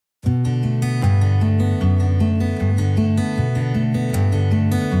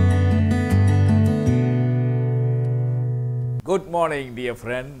Good morning, dear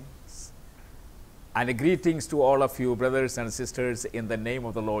friends, and greetings to all of you, brothers and sisters, in the name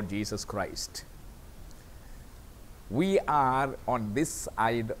of the Lord Jesus Christ. We are on this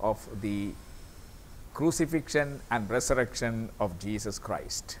side of the crucifixion and resurrection of Jesus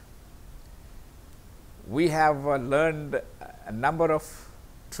Christ. We have learned a number of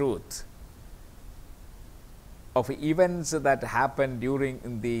truths of events that happened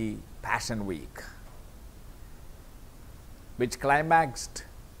during the Passion Week, which climaxed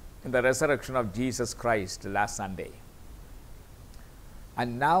in the resurrection of Jesus Christ last Sunday.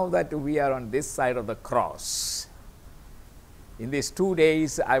 And now that we are on this side of the cross, in these 2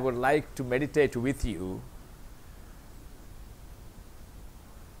 days, I would like to meditate with you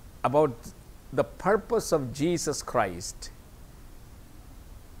about the purpose of Jesus Christ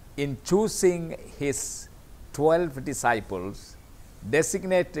in choosing his 12 disciples,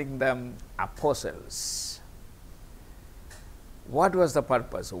 designating them apostles. What was the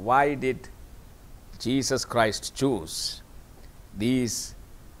purpose? Why did Jesus Christ choose these?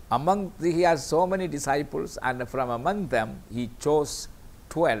 He has so many disciples, and from among them he chose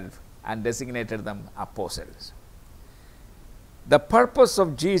 12 and designated them apostles. The purpose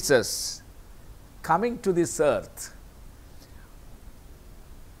of Jesus coming to this earth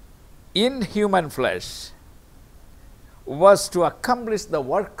in human flesh was to accomplish the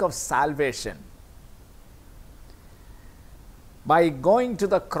work of salvation by going to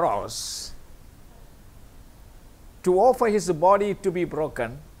the cross to offer his body to be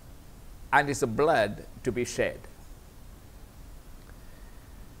broken and his blood to be shed.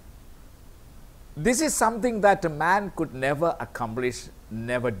 This is something that man could never accomplish,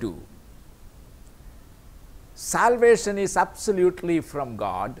 never do. Salvation is absolutely from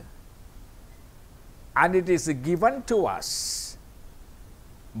God, and it is given to us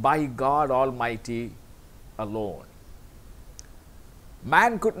by God Almighty alone.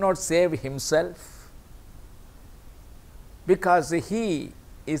 Man could not save himself because he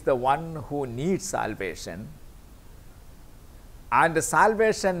is the one who needs salvation, and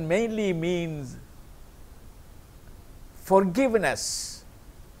salvation mainly means forgiveness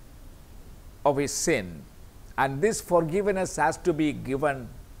of his sin, and this forgiveness has to be given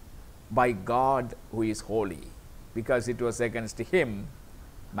by God who is holy, because it was against him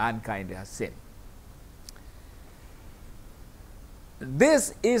mankind has sinned.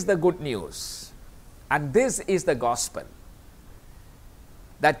 This is the good news, and this is the gospel,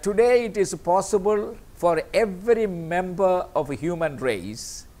 that today it is possible for every member of a human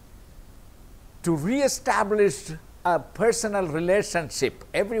race to re-establish a personal relationship,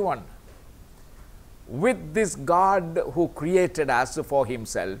 everyone, with this God who created us for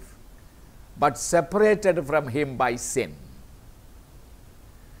himself, but separated from him by sin.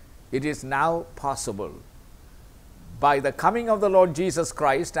 It is now possible by the coming of the Lord Jesus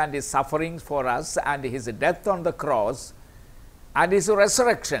Christ and his sufferings for us and his death on the cross and his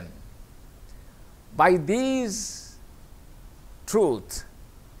resurrection. By these truths,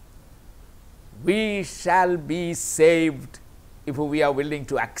 we shall be saved if we are willing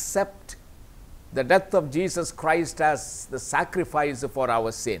to accept the death of Jesus Christ as the sacrifice for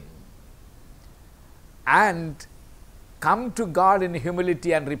our sin, and come to God in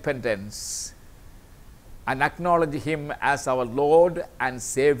humility and repentance, and acknowledge him as our Lord and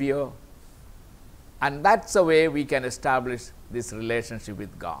Savior. And that's the way we can establish this relationship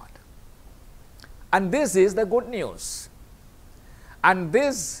with God. And this is the good news. And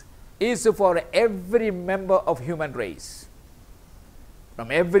this is for every member of human race. From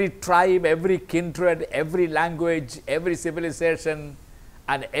every tribe, every kindred, every language, every civilization,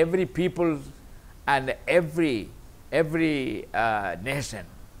 and every people, and every nation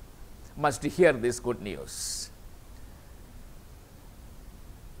must hear this good news.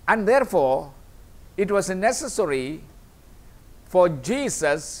 And therefore, it was necessary for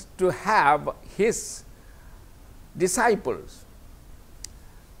Jesus to have his disciples,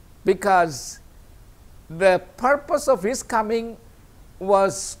 because the purpose of his coming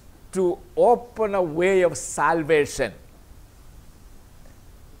was to open a way of salvation.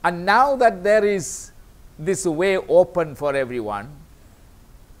 And now that there is this way open for everyone,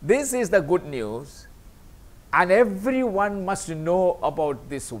 this is the good news, and everyone must know about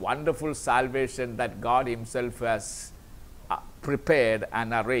this wonderful salvation that God himself has prepared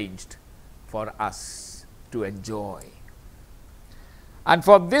and arranged for us to enjoy. And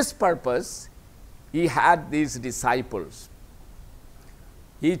for this purpose, he had these disciples.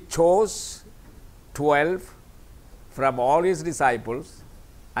 He chose 12 from all his disciples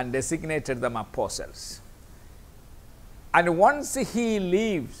and designated them apostles. And once he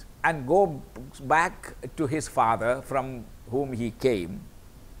leaves and go back to his father from whom he came,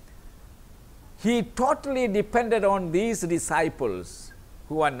 he totally depended on these disciples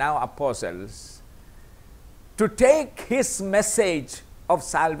who are now apostles to take his message of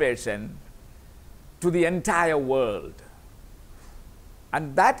salvation to the entire world.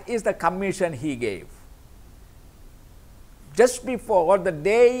 And that is the commission he gave. Just before the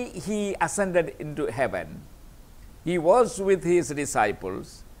day he ascended into heaven, he was with his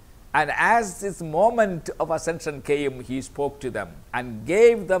disciples, and as this moment of ascension came, he spoke to them and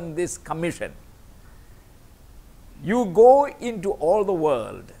gave them this commission. You go into all the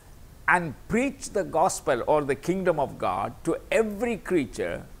world and preach the gospel or the kingdom of God to every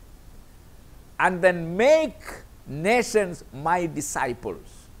creature, and then make nations my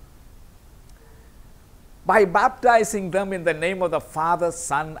disciples by baptizing them in the name of the Father,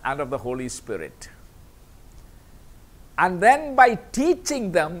 Son, and of the Holy Spirit. And then by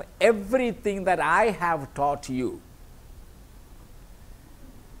teaching them everything that I have taught you.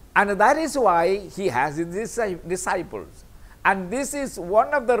 And that is why he has his disciples. And this is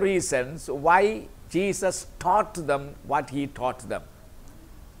one of the reasons why Jesus taught them what he taught them.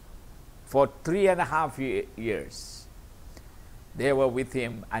 For 3.5 years, they were with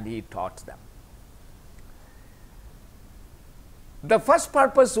him and he taught them. The first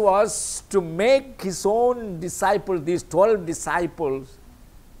purpose was to make his own disciples, these 12 disciples,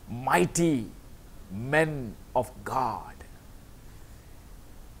 mighty men of God.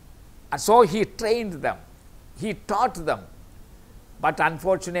 And so he trained them, he taught them. But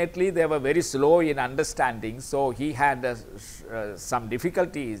unfortunately, they were very slow in understanding, so he had some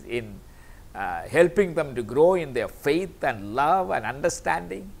difficulties in helping them to grow in their faith and love and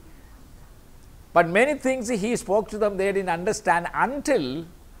understanding. But many things he spoke to them, they didn't understand until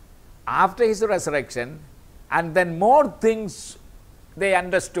after his resurrection, and then more things they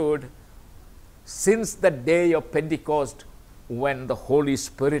understood since the day of Pentecost, when the Holy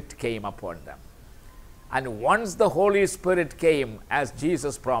Spirit came upon them. And once the Holy Spirit came, as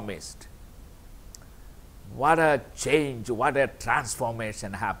Jesus promised, what a change, what a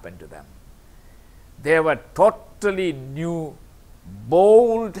transformation happened to them. They were totally new,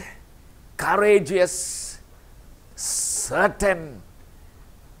 bold, courageous, certain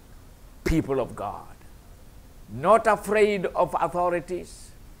people of God, not afraid of authorities,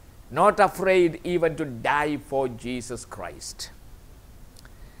 not afraid even to die for Jesus Christ.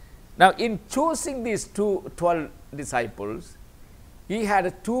 Now, in choosing these 12 disciples, he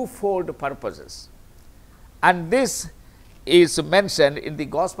had twofold purposes. And this is mentioned in the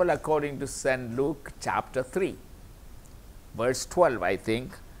Gospel according to St. Luke chapter 3, verse 12, I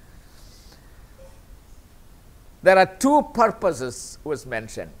think. There are two purposes was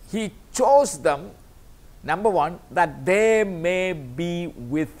mentioned. He chose them, number one, that they may be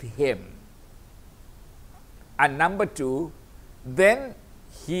with him. And number two, then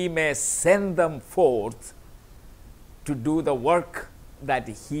he may send them forth to do the work that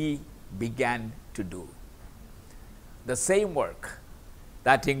he began to do. The same work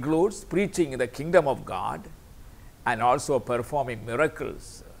that includes preaching the kingdom of God and also performing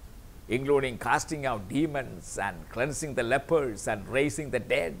miracles, including casting out demons and cleansing the lepers and raising the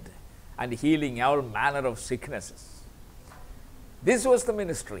dead and healing all manner of sicknesses. This was the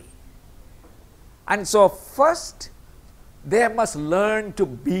ministry. And so first, they must learn to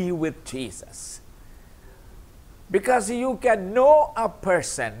be with Jesus. Because you can know a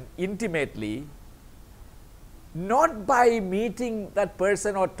person intimately not by meeting that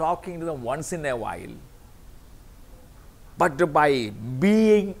person or talking to them once in a while, but by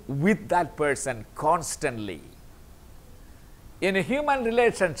being with that person constantly. In a human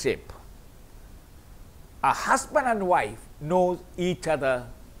relationship, a husband and wife know each other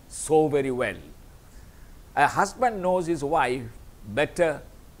so very well. A husband knows his wife better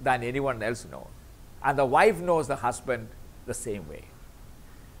than anyone else knows, and the wife knows the husband the same way.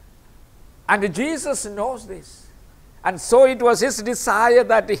 And Jesus knows this. And so it was his desire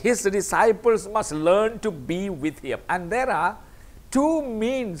that his disciples must learn to be with him. And there are two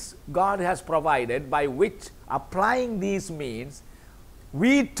means God has provided by which, applying these means,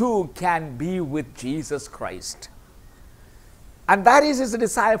 we too can be with Jesus Christ. And that is his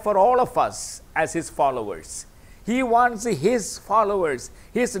desire for all of us as his followers. He wants his followers,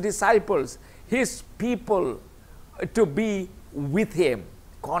 his disciples, his people to be with him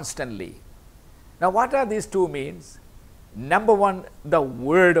constantly. Now, what are these two means? Number one, the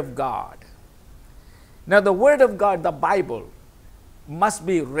Word of God. Now, the Word of God, the Bible, must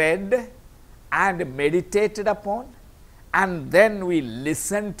be read and meditated upon, and then we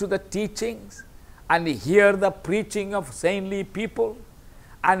listen to the teachings and hear the preaching of saintly people,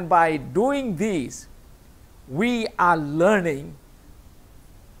 And by doing these, we are learning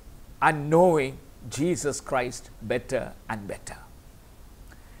and knowing Jesus Christ better and better.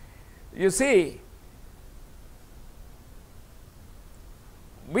 You see,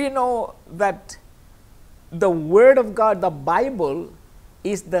 we know that the Word of God, the Bible,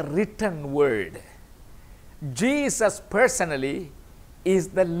 is the written Word. Jesus personally is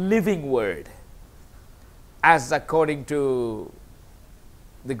the living Word. As according to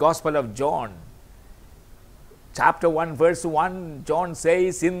the Gospel of John, chapter 1, verse 1, John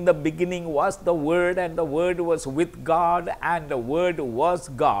says, "In the beginning was the Word, and the Word was with God, and the Word was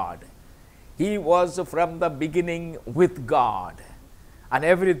God. He was from the beginning with God, and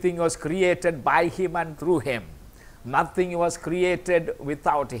everything was created by Him and through Him. Nothing was created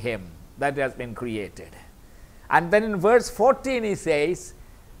without Him that has been created." And then in verse 14 he says,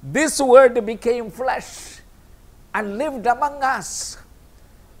 "This Word became flesh and lived among us."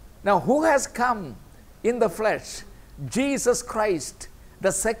 Now, who has come in the flesh? Jesus Christ,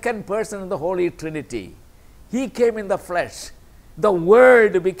 the second person of the Holy Trinity. He came in the flesh. The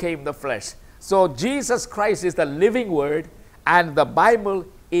Word became the flesh. So, Jesus Christ is the living Word, and the Bible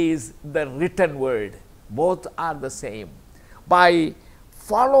is the written Word. Both are the same. By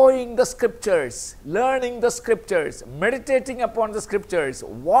following the Scriptures, learning the Scriptures, meditating upon the Scriptures,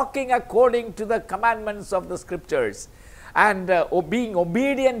 walking according to the commandments of the Scriptures, and being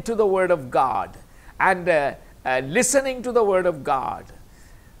obedient to the Word of God, and listening to the Word of God,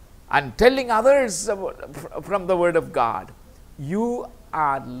 and telling others from the Word of God, you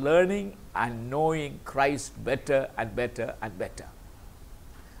are learning and knowing Christ better and better and better.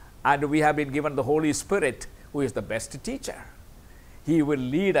 And we have been given the Holy Spirit, who is the best teacher. He will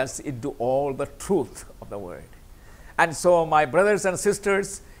lead us into all the truth of the Word. And so, my brothers and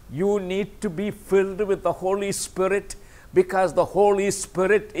sisters, you need to be filled with the Holy Spirit, because the Holy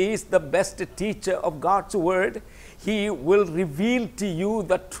Spirit is the best teacher of God's Word. He will reveal to you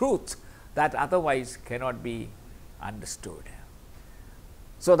the truth that otherwise cannot be understood.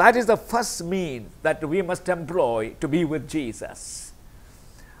 So that is the first means that we must employ to be with Jesus.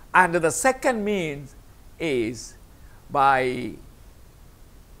 And the second means is by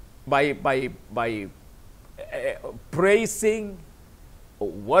praising,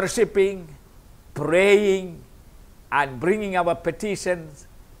 worshiping, praying, and bringing our petitions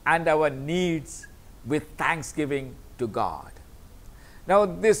and our needs with thanksgiving to God. Now,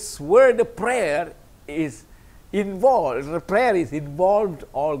 this word prayer is involved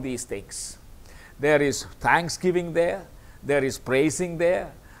all these things. There is thanksgiving there, there is praising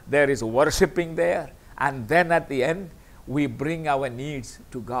there, there is worshiping there, and then at the end, we bring our needs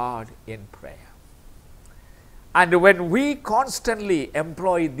to God in prayer. And when we constantly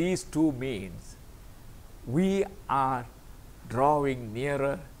employ these two means, we are drawing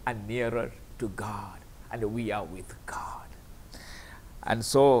nearer and nearer to God, and we are with God. And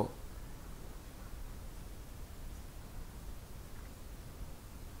so,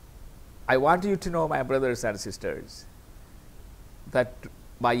 I want you to know, my brothers and sisters, that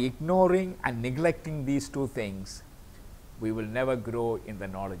by ignoring and neglecting these two things, we will never grow in the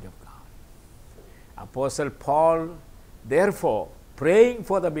knowledge of God. Apostle Paul, therefore, praying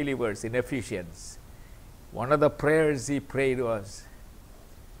for the believers in Ephesians, one of the prayers he prayed was,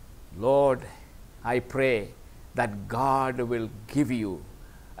 "Lord, I pray that God will give you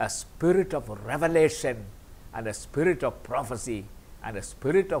a spirit of revelation and a spirit of prophecy and a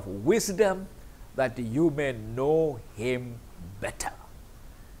spirit of wisdom, that you may know Him better."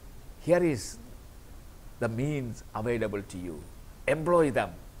 Here is the means available to you. Employ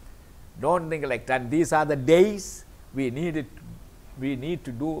them. Don't neglect. And these are the days we need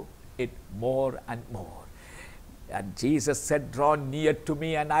to do it more and more. And Jesus said, "Draw near to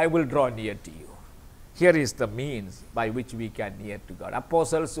me and I will draw near to you." Here is the means by which we can near to God.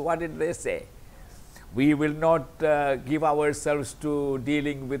 Apostles, what did they say? We will not give ourselves to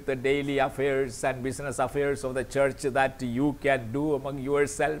dealing with the daily affairs and business affairs of the church that you can do among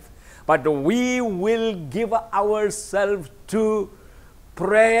yourself, but we will give ourselves to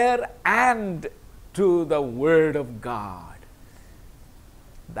prayer and to the Word of God.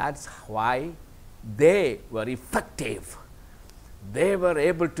 That's why they were effective. They were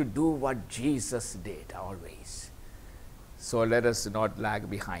able to do what Jesus did always. So let us not lag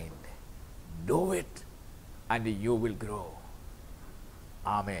behind. Do it and you will grow.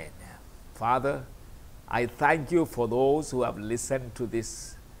 Amen. Father, I thank you for those who have listened to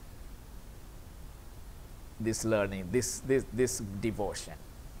this learning, this devotion,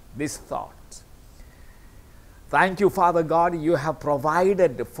 this thought. Thank you, Father God, you have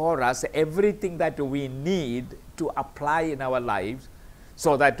provided for us everything that we need to apply in our lives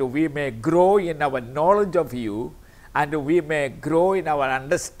so that we may grow in our knowledge of you, and we may grow in our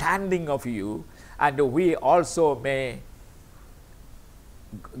understanding of you, and we also may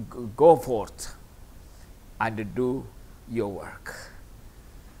go forth and do your work.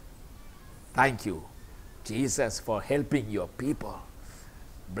 Thank you, Jesus, for helping your people.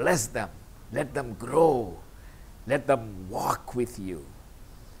 Bless them, let them grow, let them walk with you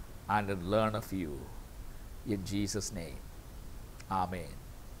and learn of you. In Jesus' name, amen.